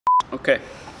Okay.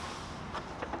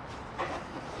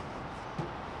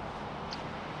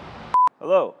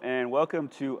 Hello, and welcome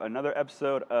to another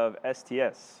episode of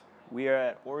STS. We are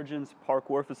at Origin's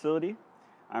Parkour facility.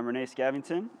 I'm Renee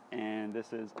Scavington, and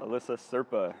this is Alyssa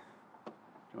Serpa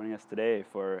joining us today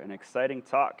for an exciting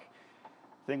talk.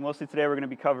 I think mostly today we're going to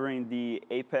be covering the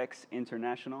Apex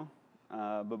International.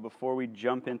 But before we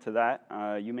jump into that,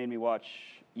 you made me watch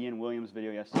Ian Williams'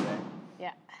 video yesterday.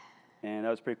 Yeah. And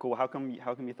that was pretty cool. How come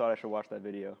you thought I should watch that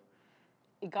video?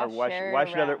 It got shared Why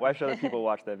should other people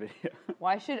watch that video?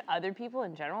 Why should other people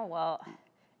in general? Well,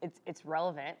 it's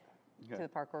relevant to the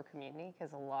parkour community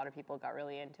because a lot of people got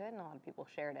really into it and a lot of people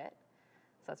shared it.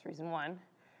 So that's reason one.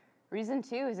 Reason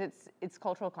two is it's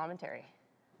cultural commentary,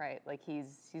 right? Like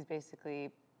he's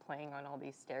basically playing on all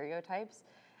these stereotypes,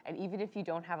 and even if you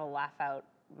don't have a laugh out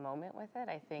moment with it,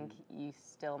 I think you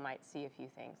still might see a few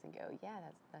things and go, yeah,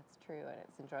 that's true, and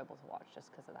it's enjoyable to watch just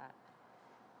because of that.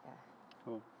 Yeah.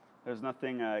 Cool. There's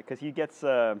nothing because he gets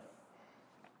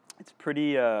it's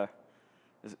pretty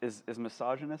is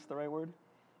misogynist the right word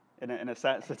in a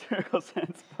satirical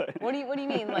sense? But What do you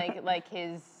mean like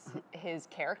his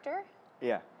character?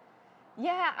 Yeah.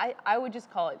 Yeah, I would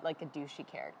just call it like a douchey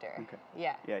character. Okay.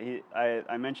 Yeah. Yeah.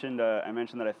 I mentioned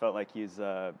that I felt like he's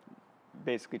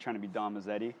basically trying to be Dom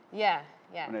Mazzetti. Yeah.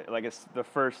 Yeah. Like it's the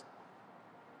first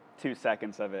 2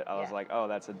 seconds of it, I was Yeah. like, oh,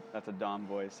 that's a Dom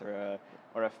voice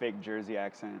or a fake Jersey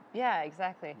accent. Yeah,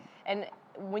 exactly. And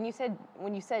when you said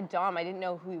Dom, I didn't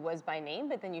know who he was by name,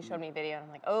 but then you showed me a video and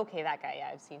I'm like, oh, okay, that guy. Yeah,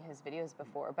 I've seen his videos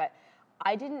before, but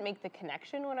I didn't make the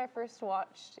connection when I first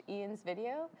watched Ian's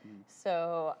video.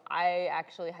 So I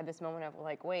actually had this moment of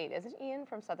like, wait, isn't Ian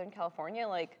from Southern California?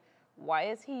 Like, why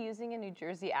is he using a New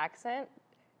Jersey accent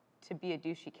to be a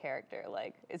douchey character?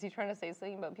 Like, is he trying to say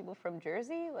something about people from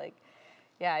Jersey? Like,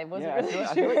 yeah, I wasn't really sure.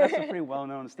 I feel like that's a pretty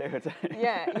well-known stereotype.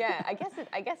 Yeah. I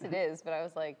guess it is, but I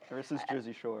was like, versus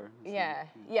Jersey Shore. Yeah,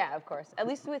 of course. At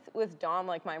least with Dom,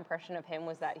 like my impression of him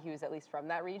was that he was at least from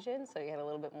that region, so he had a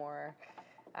little bit more,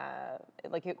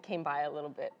 like he came by it a little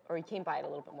bit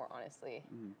more honestly.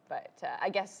 But I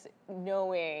guess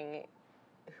knowing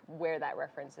where that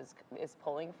reference is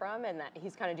pulling from, and that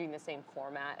he's kind of doing the same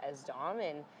format as Dom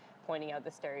and pointing out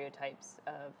the stereotypes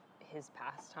of his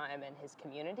pastime and his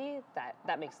community,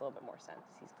 that makes a little bit more sense.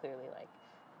 He's clearly like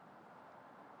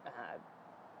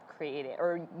creating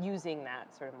or using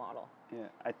that sort of model.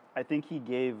 Yeah, I think he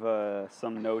gave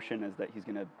some notion as that he's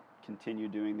going to continue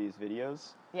doing these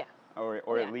videos. Yeah.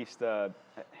 Or at least, I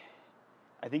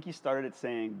think he started it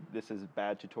saying this is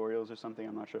bad tutorials or something.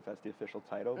 I'm not sure if that's the official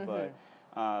title, but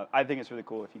I think it's really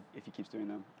cool if he keeps doing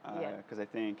them. Because I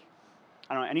think,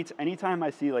 I don't know, anytime I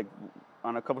see, like,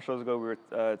 on a couple shows ago, we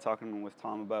were talking with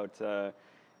Tom about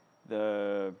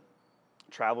the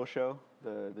travel show,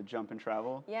 the Jump and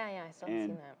Travel. Yeah, I still haven't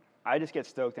seen that. I just get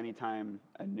stoked anytime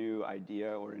a new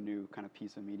idea or a new kind of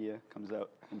piece of media comes out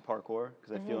in parkour,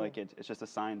 because I feel like it's just a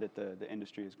sign that the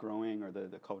industry is growing, or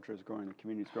the culture is growing, the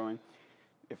community is growing.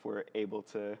 If we're able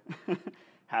to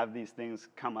have these things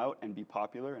come out and be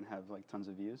popular and have like tons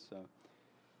of views, so.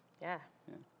 Yeah.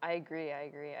 I agree.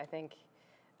 I think,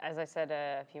 as I said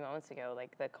a few moments ago,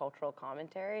 like the cultural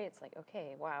commentary, it's like,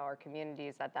 okay, wow, our community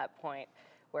is at that point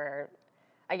where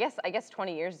I guess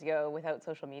 20 years ago, without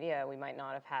social media, we might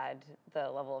not have had the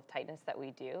level of tightness that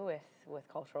we do with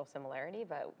cultural similarity,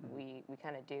 but we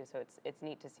kind of do. So it's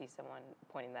neat to see someone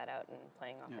pointing that out and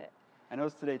playing off it. I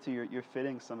noticed today too, you're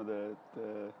fitting some of the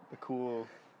cool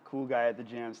guy at the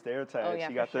jam stereotypes. Oh, yeah,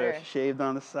 you got for the sure. shaved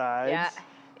on the sides.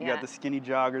 You got the skinny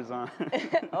joggers on.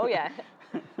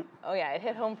 Oh yeah, it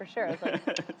hit home for sure. I was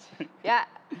like, yeah,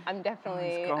 I'm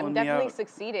definitely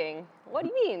succeeding. What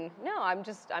do you mean? No, I'm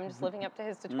just living up to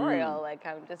his tutorial. Like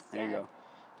I'm just. There you go.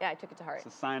 Yeah, I took it to heart.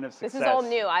 It's a sign of success. This is all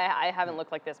new. I haven't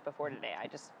looked like this before today. I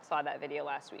just saw that video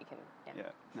last week and. Yeah.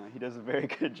 No, he does a very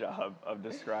good job of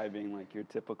describing like your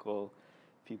typical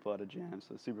people at a jam.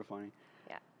 So super funny.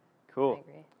 Yeah. Cool. I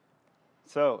agree.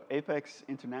 So Apex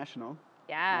International.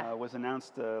 Yeah. Was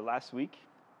announced last week,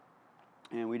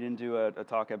 and we didn't do a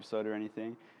talk episode or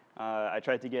anything. I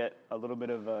tried to get a little bit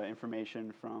of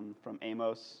information from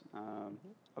Amos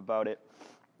about it,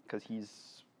 because he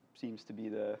seems to be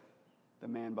the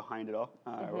man behind it all,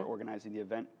 or organizing the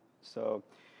event. So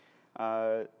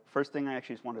first thing I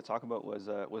actually just wanted to talk about was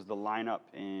the lineup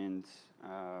and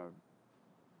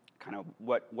kind of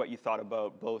what you thought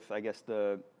about both, I guess,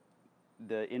 the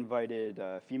invited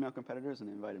female competitors and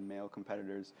the invited male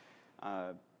competitors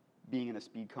being in a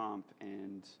speed comp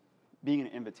and being an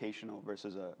invitational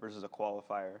versus a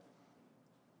qualifier.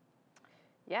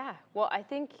 Yeah, well, I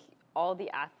think all the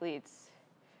athletes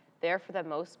there, for the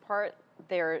most part,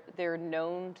 they're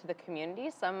known to the community.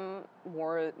 Some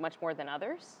much more than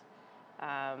others,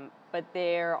 but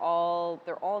they're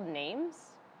all names.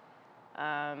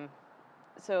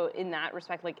 So in that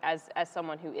respect, like as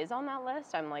someone who is on that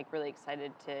list, I'm like really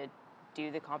excited to do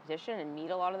the competition and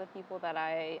meet a lot of the people that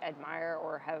I admire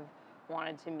or have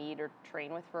wanted to meet or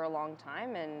train with for a long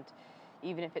time. And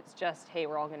even if it's just, hey,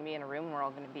 we're all going to be in a room and we're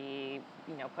all going to be,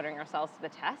 putting ourselves to the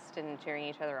test and cheering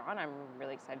each other on, I'm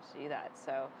really excited to do that.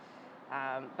 So,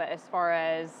 but as far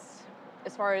as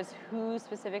who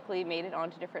specifically made it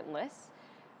onto different lists,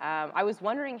 I was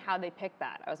wondering how they picked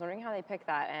that.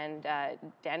 And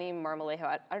Danny Marmolejo,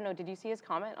 I don't know, did you see his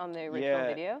comment on the original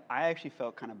video? I actually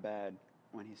felt kind of bad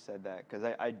when he said that, because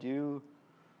I do,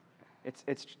 it's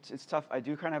tough. I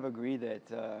do kind of agree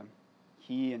that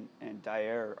he and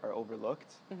Dyer are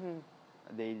overlooked. Mm-hmm.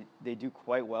 They do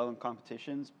quite well in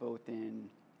competitions, both in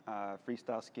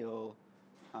freestyle skill,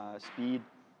 speed.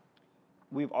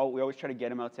 We always try to get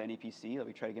him out to NEPC. Like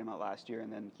we tried to get him out last year, and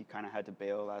then he kind of had to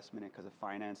bail last minute because of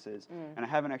finances. And I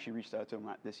haven't actually reached out to him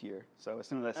this year. So as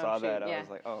soon as I saw that, I was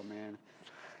like, oh man,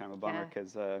 it's kind of a bummer.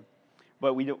 Because,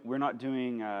 but we're not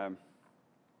doing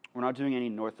any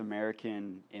North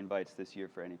American invites this year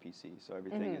for NEPC. So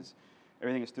everything is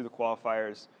through the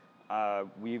qualifiers.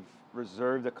 We've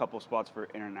reserved a couple spots for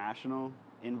international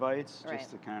invites,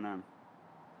 just to kind of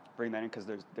bring that in, because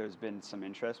there's been some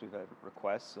interest. We've had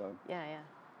requests. So yeah,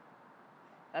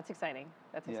 that's exciting.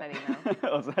 That's exciting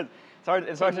now.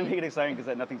 It's hard to make it exciting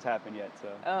because nothing's happened yet. So.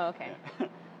 Oh, okay. Yeah.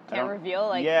 Can't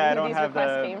reveal who these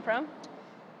requests came from.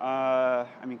 I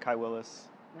mean, Kai Willis.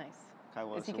 Nice. Kai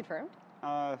Willis. Is he confirmed?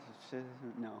 No.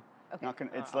 Okay. Not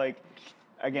gonna. It's like,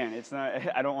 again, it's not.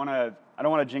 I don't want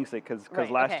to jinx it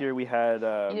because last year we had.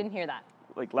 You didn't hear that.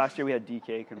 Like last year we had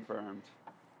DK confirmed.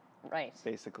 Right.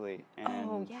 Basically.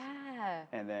 And,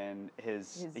 and then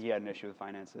he had an issue with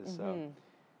finances. So.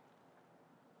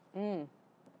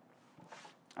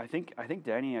 I think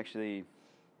Danny actually,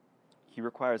 he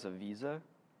requires a visa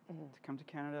to come to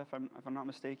Canada. If I'm not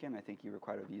mistaken, I think he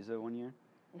required a visa 1 year.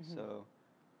 So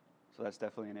that's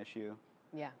definitely an issue.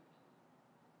 Yeah.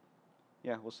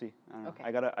 Yeah, we'll see. I don't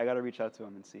know. I gotta reach out to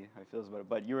him and see how he feels about it.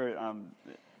 But you were.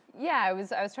 Yeah, I was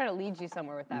trying to lead you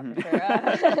somewhere with that for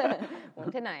sure.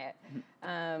 Won't deny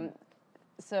it.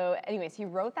 So, anyways, he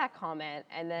wrote that comment,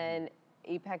 and then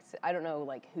Apex. I don't know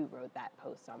like who wrote that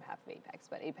post on behalf of Apex,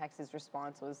 but Apex's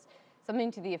response was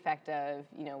something to the effect of,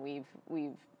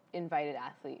 we've invited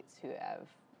athletes who have,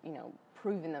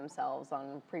 proven themselves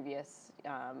on previous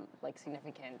like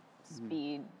significant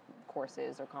speed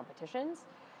courses or competitions,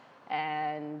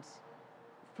 and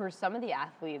for some of the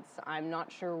athletes, I'm not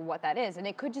sure what that is, and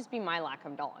it could just be my lack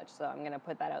of knowledge, so I'm going to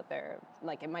put that out there.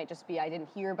 Like, it might just be I didn't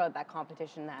hear about that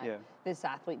competition that this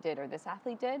athlete did or this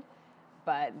athlete did,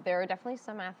 but there are definitely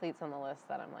some athletes on the list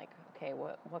that I'm like, okay,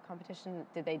 what competition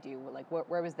did they do? Like,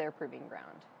 where was their proving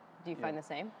ground? Do you find the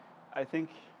same? I think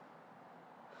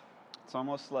it's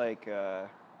almost like, there's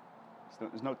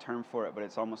no term for it, but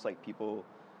it's almost like people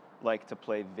like to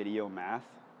play video math.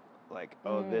 Like,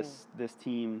 oh, this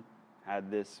team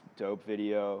had this dope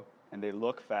video and they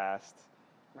look fast,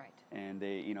 right? And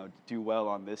they do well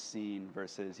on this scene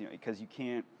versus because you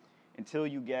can't, until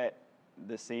you get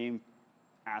the same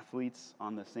athletes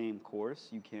on the same course,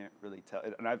 you can't really tell.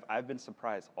 And I've been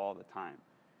surprised all the time.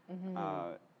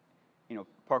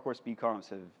 Parkour speed comps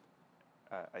have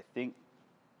I think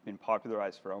been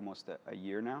popularized for almost a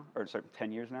year now, or sorry,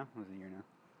 10 years now. What was it, a year now?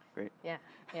 Great. Yeah.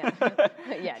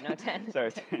 Yeah, no, 10.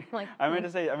 Sorry, 10. Like, I meant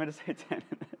to say 10.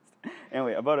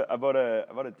 Anyway, about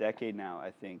a decade now,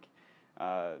 I think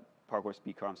parkour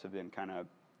speed comps have been kind of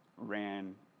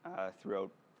ran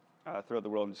throughout the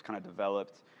world and just kind of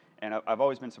developed. And I've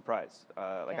always been surprised.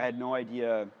 I had no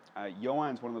idea.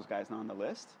 Johan's one of those guys not on the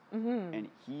list, and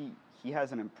he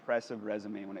has an impressive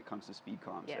resume when it comes to speed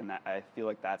comps, and I feel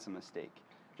like that's a mistake,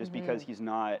 just because he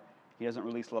doesn't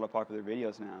release a lot of popular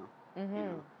videos now.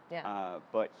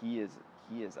 But he is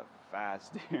a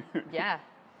fast dude. Yeah.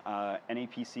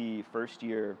 NAPC first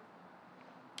year,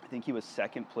 I think he was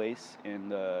second place in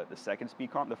the second speed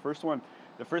comp. The first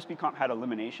speed comp had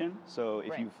elimination, so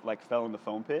if you fell in the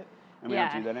foam pit, and we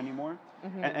don't do that anymore.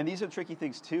 And these are tricky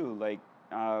things too. Like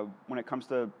when it comes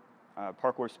to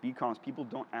parkour speed comps, people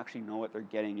don't actually know what they're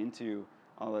getting into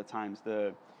all the times.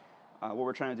 What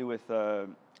we're trying to do with the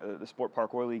Sport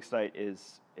Parkour League site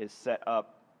is set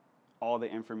up all the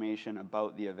information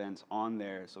about the events on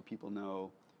there so people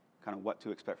know kind of what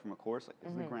to expect from a course. Like,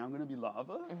 is the ground going to be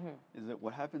lava? Is it,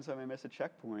 what happens if I miss a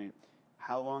checkpoint?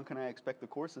 How long can I expect the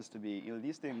courses to be?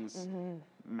 These things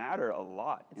matter a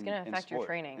lot. It's going to affect your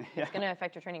training. It's going to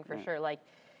affect your training for sure. Like,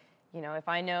 if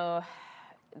I know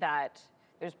that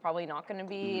there's probably not going to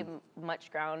be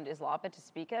much ground is lava to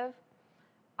speak of,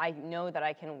 I know that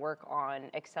I can work on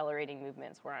accelerating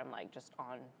movements where I'm like just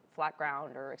on flat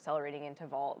ground or accelerating into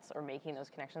vaults or making those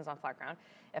connections on flat ground.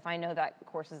 If I know that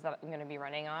courses that I'm going to be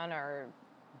running on are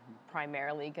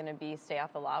primarily going to be stay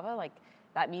off the lava, like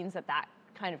that means that that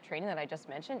kind of training that I just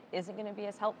mentioned isn't going to be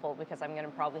as helpful because I'm going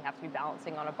to probably have to be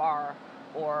balancing on a bar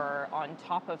or on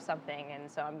top of something, and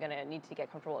so I'm going to need to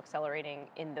get comfortable accelerating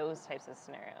in those types of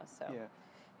scenarios. So yeah,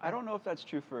 I don't know if that's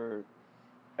true for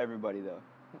everybody though.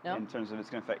 No? In terms of it's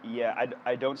going to affect,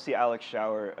 I don't see Alex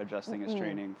Shower adjusting his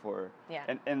training for,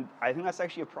 and I think that's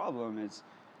actually a problem. Is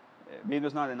maybe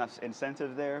there's not enough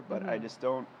incentive there, but I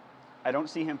don't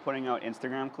see him putting out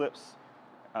Instagram clips.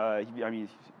 I mean,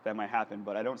 that might happen,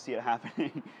 but I don't see it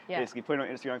happening. Basically, putting out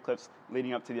Instagram clips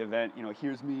leading up to the event. You know,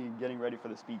 here's me getting ready for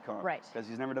the speed comp. Right. Because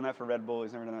he's never done that for Red Bull.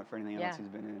 He's never done that for anything else he's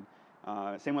been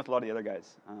in. Same with a lot of the other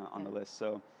guys on the list.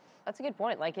 So that's a good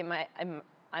point. Like,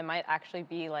 I might actually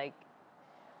be like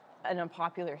an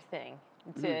unpopular thing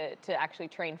to actually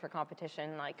train for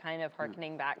competition, like kind of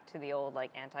harkening back to the old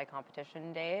like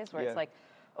anti-competition days where it's like,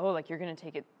 oh, like you're gonna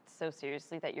take it so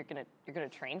seriously that you're gonna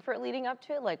train for it leading up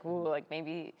to it. Like, ooh, like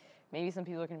maybe some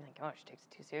people are gonna think, oh, she takes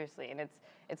it too seriously. And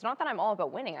it's not that I'm all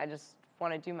about winning. I just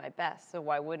want to do my best. So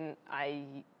why wouldn't I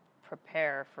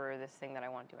prepare for this thing that I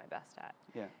want to do my best at?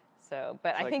 Yeah. So,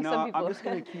 but it's I think no, some people. I'm just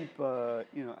gonna keep.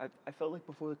 You know, I felt like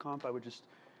before the comp I would just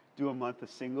do a month of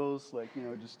singles, like, you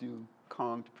know, just do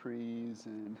conked pre's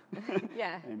and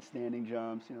and standing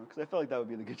jumps, you know, because I felt like that would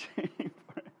be the good training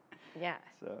for it. Yeah.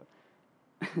 So.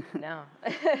 No.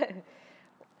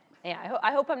 Yeah,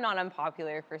 I hope I'm not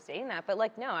unpopular for saying that, but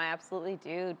like, no, I absolutely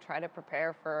do try to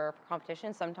prepare for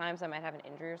competition. Sometimes I might have an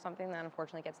injury or something that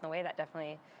unfortunately gets in the way. That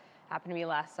definitely happened to me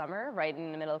last summer, right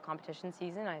in the middle of competition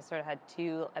season. I sort of had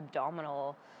 2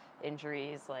 abdominal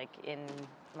injuries, like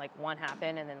one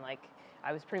happened and then like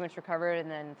I was pretty much recovered,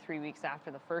 and then 3 weeks after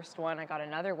the first one, I got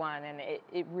another one, and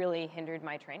it really hindered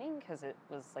my training because it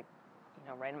was like, you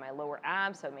know, right in my lower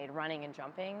abs, so it made running and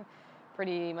jumping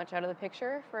pretty much out of the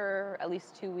picture for at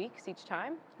least 2 weeks each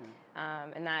time,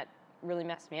 and that really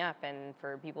messed me up. And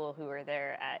for people who were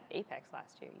there at Apex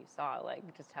last year, you saw like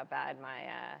just how bad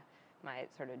my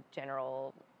sort of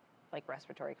general like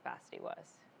respiratory capacity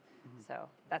was. So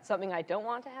that's something I don't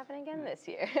want to happen again this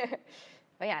year.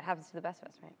 But yeah, it happens to the best of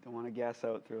us, right? Don't want to gas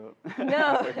out through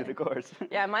halfway through the course.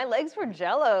 Yeah, my legs were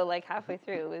jello like halfway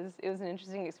through. It was an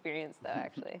interesting experience though,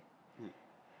 actually.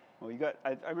 Well,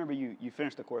 I remember you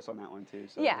finished the course on that one too.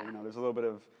 So you know, there's a little bit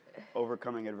of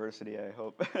overcoming adversity, I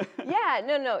hope. Yeah,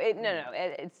 no,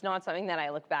 it's not something that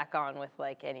I look back on with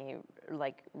like any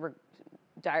like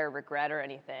dire regret or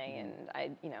anything.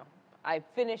 And I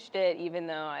finished it even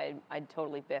though I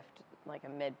totally biffed like a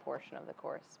mid portion of the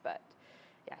course, but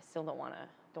yeah, I still don't want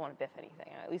to biff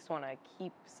anything. I at least want to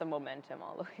keep some momentum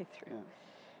all the way through.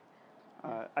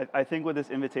 Yeah. I think with this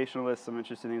invitational list, some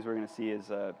interesting things we're going to see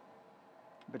is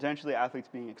potentially athletes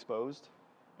being exposed.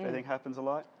 Which I think happens a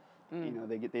lot. You know,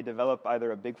 they develop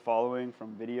either a big following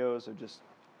from videos or just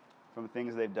from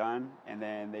things they've done, and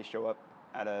then they show up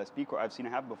at a speed comp. I've seen it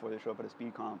happen before. They show up at a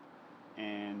speed comp,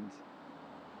 and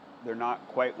they're not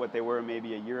quite what they were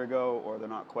maybe a year ago, or they're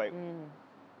not quite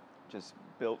just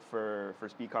built for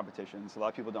speed competitions. A lot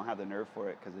of people don't have the nerve for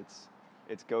it because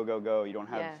it's go, go, go. You don't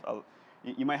have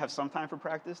you might have some time for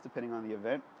practice depending on the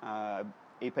event.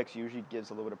 Apex usually gives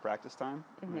a little bit of practice time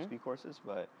on their speed courses,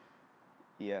 but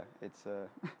yeah, it's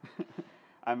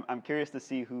I'm curious to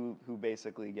see who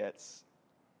basically gets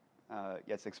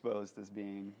exposed as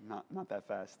being not that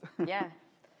fast. Yeah.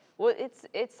 Well,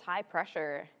 it's high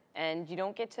pressure, and you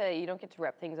don't get to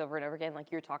rep things over and over again.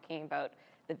 Like you're talking about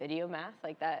the video math,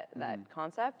 like that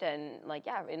concept, and like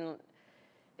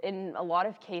in a lot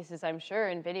of cases, I'm sure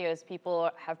in videos,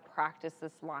 people have practiced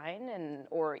this line,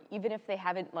 or even if they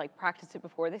haven't like practiced it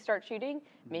before they start shooting,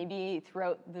 maybe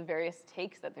throughout the various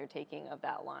takes that they're taking of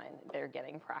that line, they're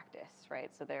getting practice,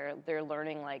 right? So they're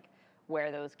learning like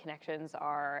where those connections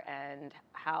are and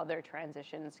how their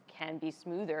transitions can be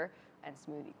smoother, and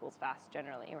smooth equals fast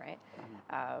generally, right?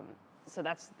 So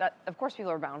that. Of course,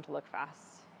 people are bound to look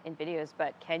fast in videos,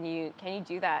 but can you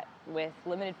do that with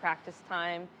limited practice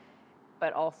time,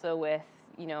 but also with,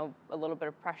 you know, a little bit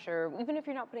of pressure? Even if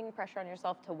you're not putting pressure on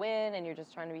yourself to win and you're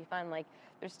just trying to be fun, like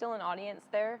there's still an audience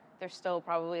there. There's still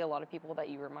probably a lot of people that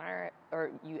you admire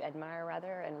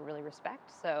and really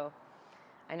respect. So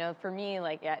I know for me,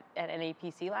 like at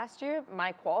NAPC last year,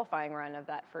 my qualifying run of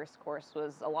that first course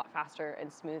was a lot faster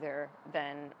and smoother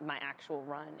than my actual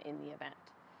run in the event.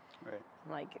 Right.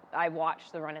 Like I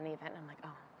watched the run in the event and I'm like,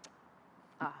 oh,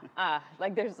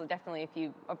 Like there's definitely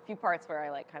a few parts where I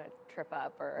like kind of trip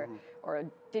up or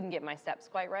didn't get my steps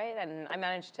quite right, and I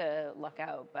managed to luck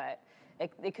out, but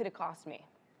it could have cost me,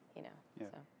 you know. Yeah.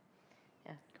 So,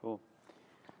 yeah. Cool.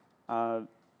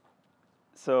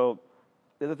 So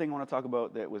the other thing I want to talk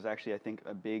about that was actually, I think,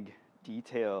 a big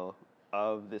detail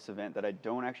of this event that I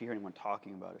don't actually hear anyone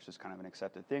talking about. It's just kind of an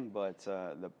accepted thing, but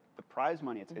the prize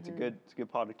money, it's a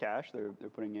good pot of cash. They're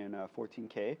putting in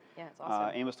 $14K. Yeah, it's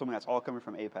awesome. Amos told me that's all coming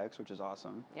from Apex, which is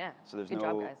awesome. Yeah. So there's Good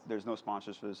job, guys. there's no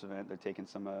sponsors for this event. They're taking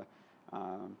some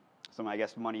I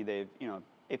guess money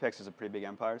Apex is a pretty big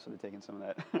empire, so they're taking some of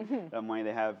that that money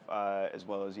they have, as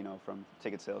well as from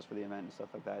ticket sales for the event and stuff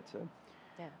like that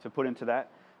to put into that.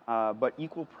 But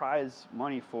equal prize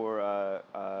money for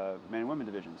men and women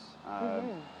divisions.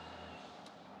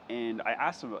 And I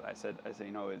asked him about that. I said,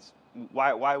 it's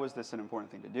why was this an important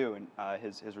thing to do? And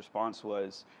his response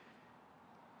was,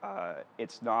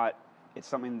 it's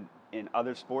something in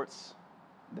other sports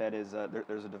that is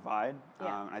there's a divide.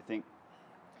 Yeah. And I think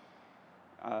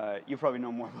you probably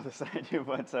know more about this than I do,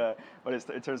 but it's,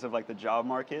 in terms of like the job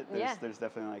market, there's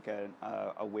definitely like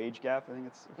a wage gap, I think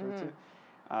it's referred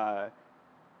to.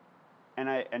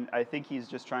 And I think he's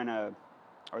just trying to,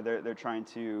 or they're trying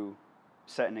to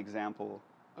set an example.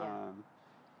 Yeah.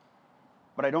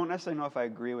 But I don't necessarily know if I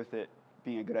agree with it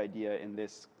being a good idea in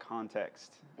this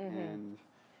context. And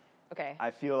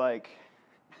I feel like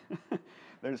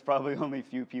there's probably only a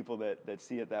few people that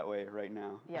see it that way right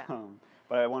now. Yeah.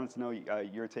 But I wanted to know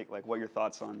your take, like what your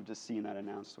thoughts on just seeing that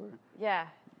announced were. Yeah.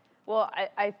 Well,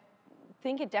 I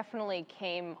think it definitely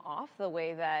came off the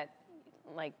way that,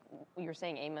 like you were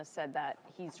saying, Amos said that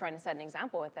he's trying to set an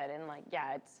example with it, and like,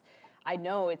 yeah, I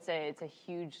know there's a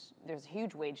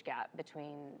huge wage gap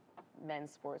between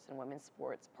men's sports and women's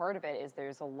sports. Part of it is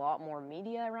there's a lot more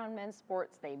media around men's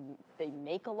sports. They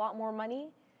make a lot more money.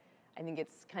 I think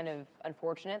it's kind of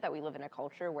unfortunate that we live in a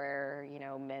culture where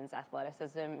men's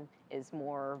athleticism is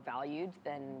more valued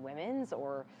than women's,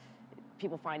 or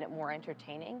people find it more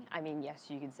entertaining. I mean, yes,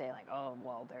 you could say like, oh,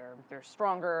 well, they're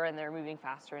stronger and they're moving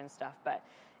faster and stuff. But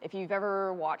if you've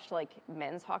ever watched like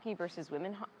men's hockey versus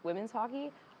women's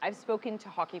hockey, I've spoken to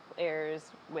hockey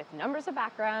players with numbers of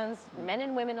backgrounds, men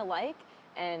and women alike,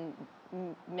 and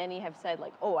many have said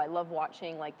like, oh, I love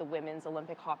watching like the women's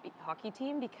Olympic hockey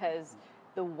team because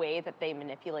the way that they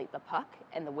manipulate the puck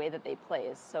and the way that they play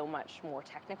is so much more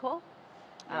technical.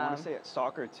 I want to say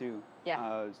soccer too.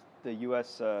 Yeah. The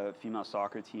U.S. Female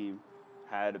soccer team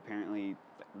had apparently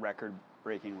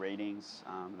record-breaking ratings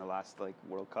in the last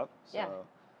World Cup. So. Yeah.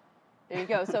 There you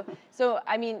go. So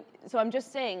I'm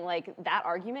just saying like that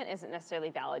argument isn't necessarily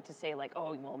valid to say like,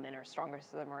 oh, well, men are stronger,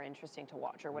 so they're more interesting to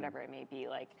watch or whatever it may be.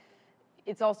 Like,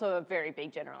 it's also a very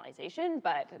big generalization,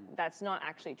 but that's not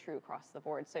actually true across the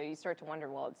board. So you start to wonder,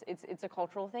 well, it's a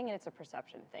cultural thing and it's a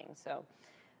perception thing. So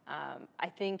I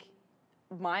think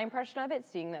my impression of it,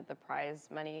 seeing that the prize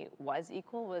money was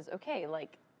equal, was okay.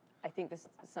 Like, I think this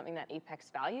is something that Apex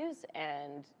values,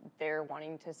 and they're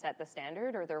wanting to set the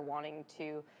standard, or they're wanting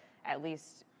to at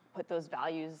least put those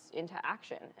values into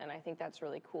action. And I think that's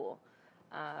really cool.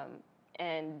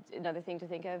 And another thing to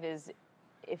think of is,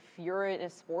 if you're in a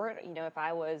sport, if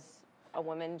I was a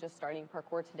woman just starting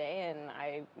parkour today and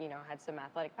I, had some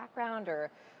athletic background or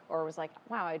was like,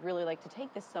 wow, I'd really like to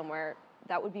take this somewhere,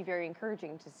 that would be very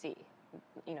encouraging to see,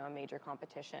 a major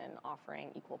competition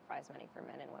offering equal prize money for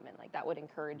men and women. Like, that would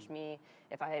encourage me,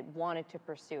 if I had wanted to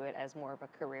pursue it as more of a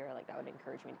career, like that would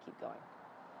encourage me to keep going.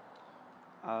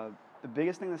 The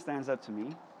biggest thing that stands out to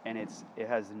me, and it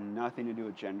has nothing to do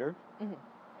with gender,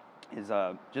 is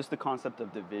just the concept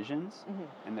of divisions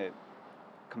and the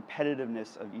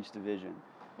competitiveness of each division.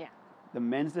 Yeah. The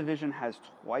men's division has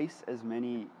twice as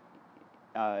many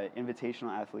invitational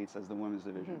athletes as the women's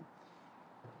division.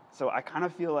 So I kind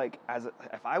of feel like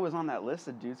if I was on that list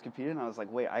of dudes competing, I was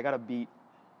like, wait, I gotta beat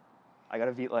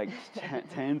like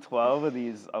 10, 12 of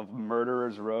these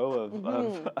murderers row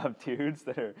of dudes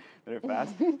that are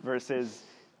fast versus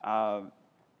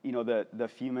the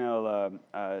female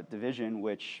division,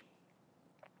 which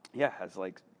has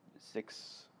like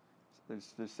six.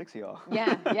 There's 6 of y'all.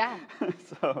 Yeah, yeah.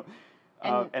 So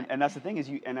and that's the thing is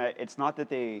it's not that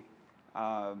they.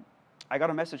 I got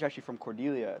a message actually from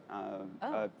Cordelia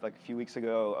like a few weeks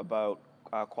ago about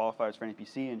qualifiers for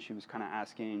NPC, and she was kind of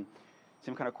asking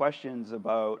some kind of questions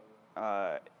about,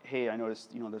 hey, I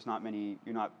noticed there's not many.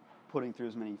 You're not putting through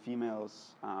as many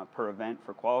females per event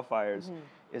for qualifiers.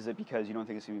 Is it because you don't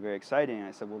think it's going to be very exciting? And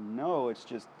I said, well, no, it's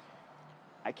just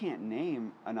I can't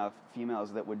name enough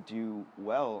females that would do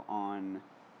well on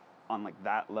like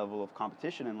that level of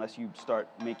competition unless you start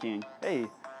making, hey,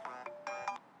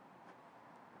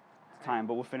 time,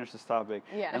 but we'll finish this topic.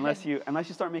 Yeah. Unless you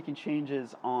start making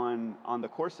changes on the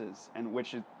courses, and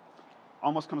which it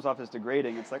almost comes off as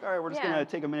degrading. It's like, all right, we're just gonna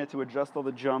take a minute to adjust all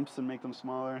the jumps and make them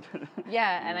smaller.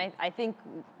 Yeah, and I think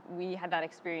we had that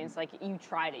experience. Like you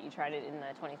tried it in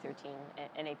the 2013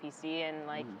 NAPC, and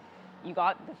like you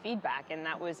got the feedback, and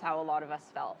that was how a lot of us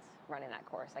felt running that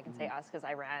course. I can say us because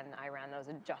I ran those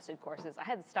adjusted courses. I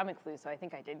had stomach flu, so I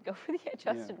think I did go for the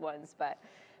adjusted ones, but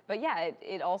yeah,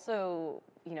 it also,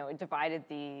 you know, it divided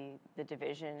the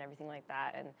division and everything like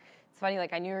that. And it's funny,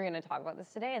 like I knew we were going to talk about this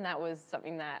today, and that was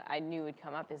something that I knew would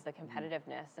come up, is the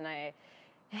competitiveness. And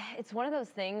it's one of those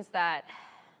things that,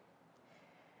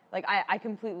 like, I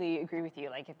completely agree with you.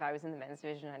 Like, if I was in the men's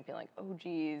division, I'd be like, oh,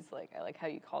 geez, like, I like how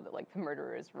you called it, like, the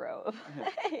murderer's row.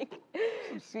 Like,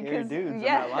 some scary dudes in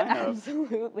that lineup.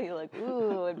 Absolutely. Like,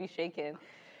 ooh, I'd be shaking.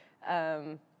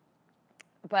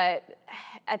 But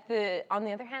on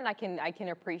the other hand, I can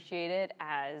appreciate it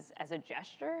as a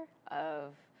gesture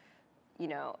of, you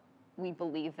know, we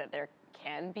believe that there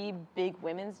can be big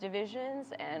women's divisions,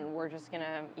 and we're just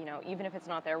gonna, you know, even if it's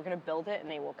not there, we're gonna build it,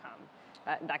 and they will come.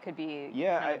 That could be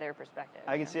kind of their perspective.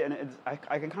 I can see it, and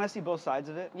I can kind of see both sides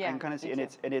of it. Yeah, I can kind of see, and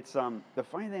it's the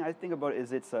funny thing I think about it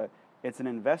is it's an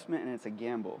investment and it's a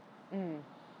gamble,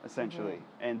 essentially.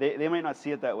 And they might not see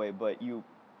it that way, but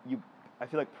I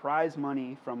feel like prize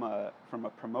money from a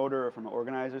promoter or from an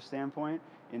organizer standpoint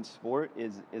in sport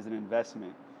is an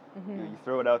investment. You know, you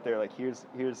throw it out there like here's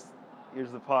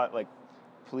the pot, like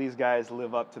please guys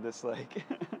live up to this like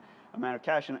amount of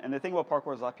cash. And the thing about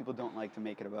parkour is a lot of people don't like to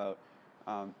make it about.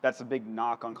 That's a big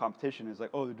knock on competition, is like,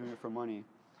 oh, they're doing it for money.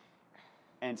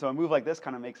 And so a move like this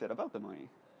kind of makes it about the money.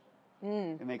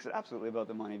 It makes it absolutely about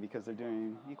the money because they're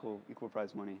doing equal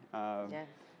prize money. Yeah.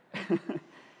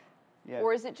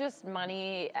 Or is it just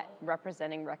money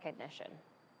representing recognition?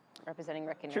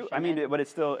 True. I mean, but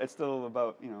it's still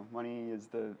about, you know, money is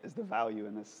the value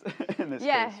in this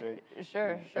case, right?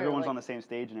 Sure. Everyone's on the same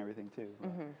stage and everything too.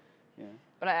 Yeah.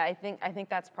 But I think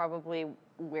that's probably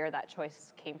where that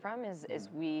choice came from. Is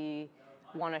we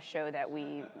want to show that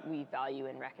we value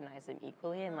and recognize them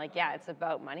equally, and like, yeah, it's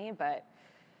about money, but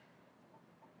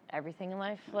everything in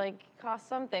life like costs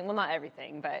something. Well, not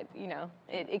everything, but you know,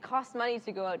 it costs money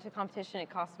to go out to competition. It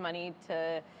costs money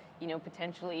to, you know,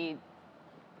 potentially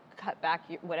cut back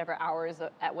whatever hours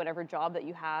at whatever job that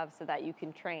you have so that you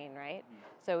can train, right?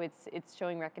 So it's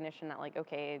showing recognition that, like,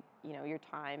 okay, you know, your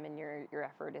time and your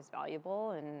effort is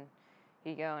valuable, and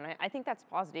here you go. And I think that's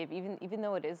positive, even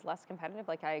though it is less competitive.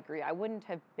 Like, I agree, I wouldn't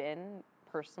have been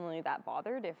personally that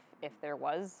bothered if there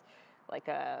was like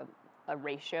a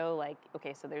ratio, like,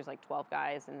 okay, so there's like 12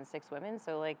 guys and 6 women,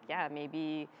 so like, yeah,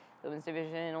 maybe the women's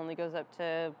division only goes up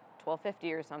to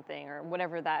 1250 or something, or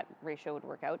whatever that ratio would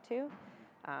work out to.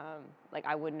 Like,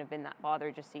 I wouldn't have been that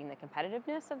bothered just seeing the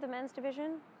competitiveness of the men's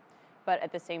division. But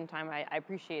at the same time, I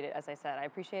appreciate it, as I said, I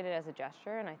appreciate it as a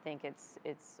gesture, and I think it's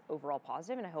overall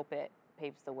positive, and I hope it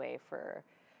paves the way for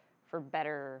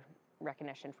better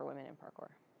recognition for women in parkour.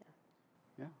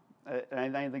 Yeah,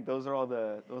 and I think those are all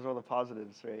the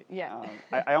positives, right? Yeah.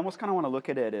 I almost kind of want to look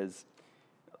at it as,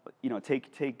 you know,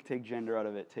 take gender out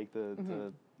of it, take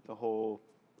the whole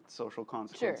social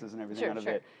consequences and everything out of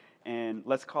it, and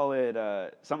let's call it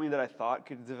something that I thought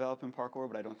could develop in parkour,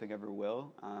 but I don't think ever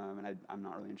will, and I'm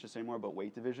not really interested anymore, but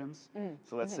weight divisions.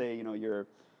 So let's say, you know, your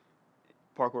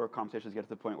parkour competitions get to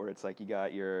the point where it's like you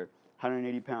got your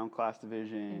 180-pound class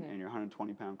division and your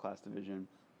 120-pound class division,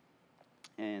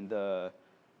 and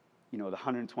you know, the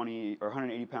 120 or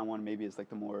 180-pound one maybe is like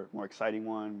the more exciting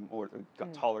one, or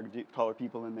got taller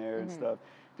people in there and stuff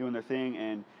doing their thing,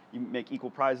 and you make equal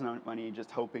prize money,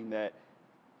 just hoping that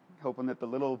the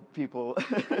little people,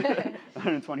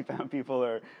 120-pound people,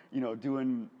 are, you know,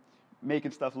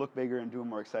 making stuff look bigger and doing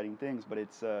more exciting things. But it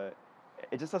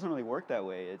just doesn't really work that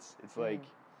way. It's like,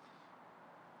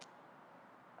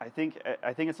 I think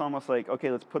it's almost like, okay,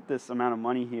 let's put this amount of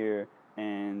money here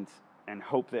and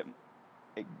hope that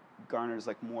it garners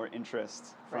like more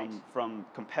interest from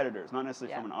competitors, not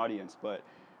necessarily from an audience, but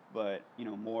you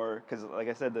know, more, because like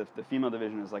I said, the female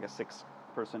division is like a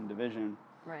 6-person division,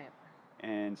 Right.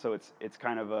 and so it's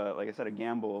kind of a, like I said, a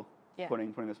gamble,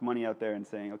 putting this money out there and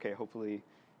saying, okay, hopefully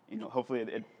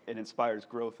it inspires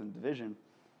growth in division,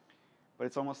 but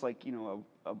it's almost like, you know,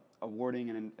 awarding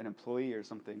an employee or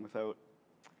something without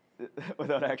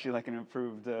actually like an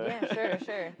improved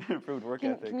improved work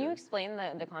ethic. Can you explain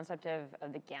the concept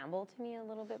of the gamble to me a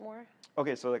little bit more?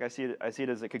 Okay, so like I see it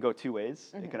as it could go two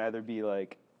ways. It could either be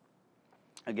like,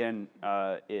 again,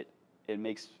 it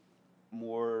makes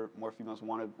more females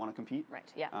want to compete,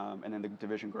 right? Yeah. And then the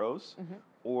division grows,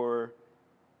 or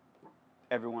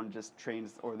everyone just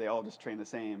trains, or they all just train the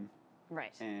same,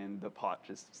 Right. and the pot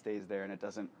just stays there, and it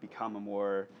doesn't become a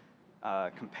more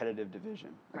competitive division.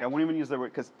 Like, Right. I won't even use the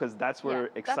word, because that's where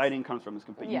exciting comes from.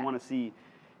 You Yeah. want to see,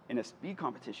 in a speed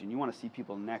competition, you want to see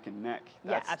people neck and neck.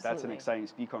 Yeah, That's an absolutely. exciting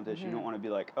speed competition. You don't Mhm. want to be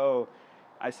like, oh,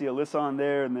 I see Alyssa on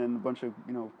there, and then a bunch of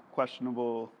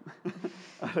questionable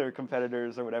other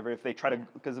competitors or whatever. If they try to,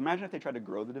 because imagine if they tried to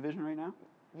grow the division right now.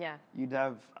 Yeah. You'd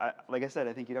have, like I said,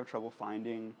 I think you'd have trouble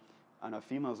finding enough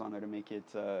females on there to make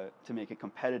it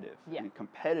competitive. Yeah. And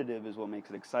competitive is what makes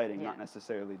it exciting, Yeah. not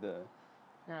necessarily the.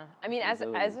 No, I mean, as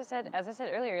I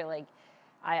said earlier, like,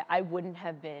 I wouldn't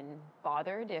have been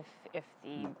bothered if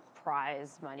the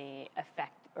prize money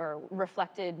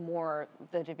reflected more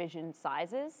the division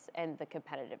sizes and the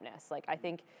competitiveness. Like, I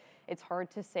think it's hard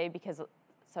to say because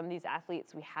some of these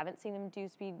athletes, we haven't seen them do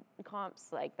speed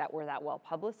comps like that were that well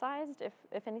publicized.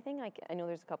 If anything, like, I know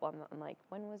there's a couple. I'm like,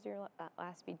 when was your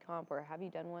last speed comp, or have you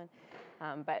done one?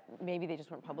 But maybe they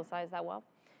just weren't publicized that well.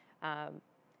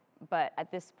 But at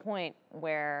this point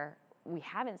where we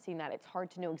haven't seen that, it's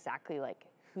hard to know exactly like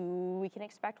who we can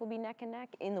expect will be neck and neck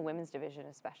in the women's division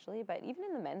especially, but even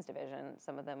in the men's division,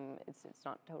 some of them, it's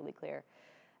not totally clear.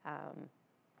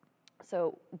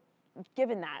 So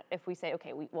given that, if we say,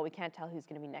 okay, we can't tell who's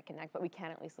going to be neck and neck, but we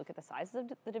can at least look at the sizes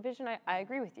of the division, I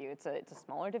agree with you. It's a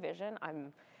smaller division.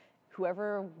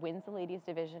 Whoever wins the ladies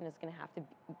division is going to have to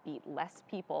beat less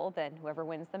people than whoever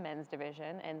wins the men's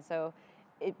division, and so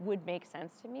it would make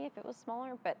sense to me if it was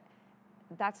smaller, but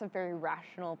that's a very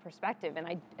rational perspective. And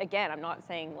I'm not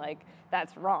saying like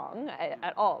that's wrong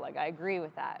at all. Like, I agree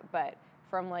with that, but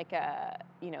from like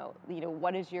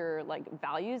what is your like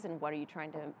values and what are you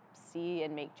trying to see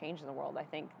and make change in the world? I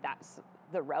think that's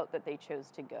the route that they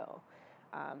chose to go.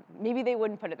 Maybe they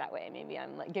wouldn't put it that way. Maybe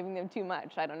I'm like giving them too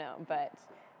much. I don't know, but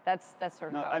that's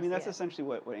sort of. No, how I mean that's see it. essentially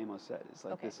what Amos said. It's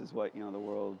like, this is what the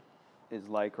world is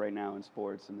like right now in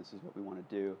sports, and this is what we want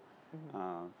to do.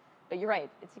 Mm-hmm. But you're right.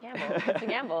 It's a gamble. It's a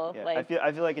gamble. Yeah, like,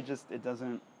 I feel like it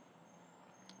doesn't.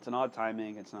 It's an odd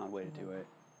timing. It's an odd way to do it.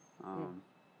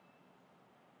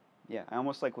 Yeah, I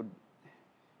almost like would,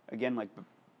 again, like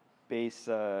base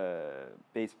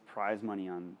prize money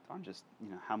on just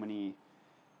how many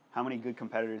good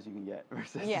competitors you can get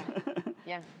versus versus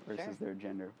sure. their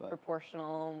gender. But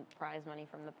Proportional prize money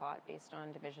from the pot based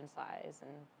on division size,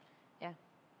 and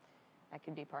that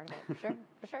could be part of it.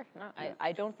 For sure. No,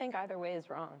 I don't think either way is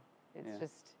wrong. It's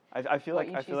just. I feel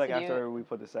like after we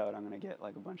put this out, I'm gonna get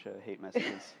like a bunch of hate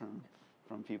messages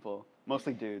from people,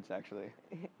 mostly dudes actually.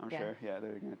 I'm sure. Yeah,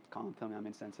 they're gonna tell me I'm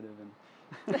insensitive and.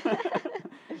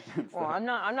 Well, I'm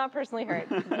not personally hurt,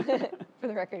 for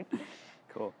the record.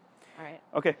 Cool. All right.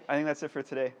 Okay, I think that's it for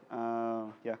today.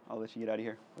 I'll let you get out of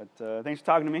here. But thanks for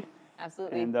talking to me.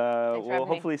 Absolutely. And Thanks for we'll having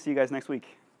me. hopefully see you guys next week.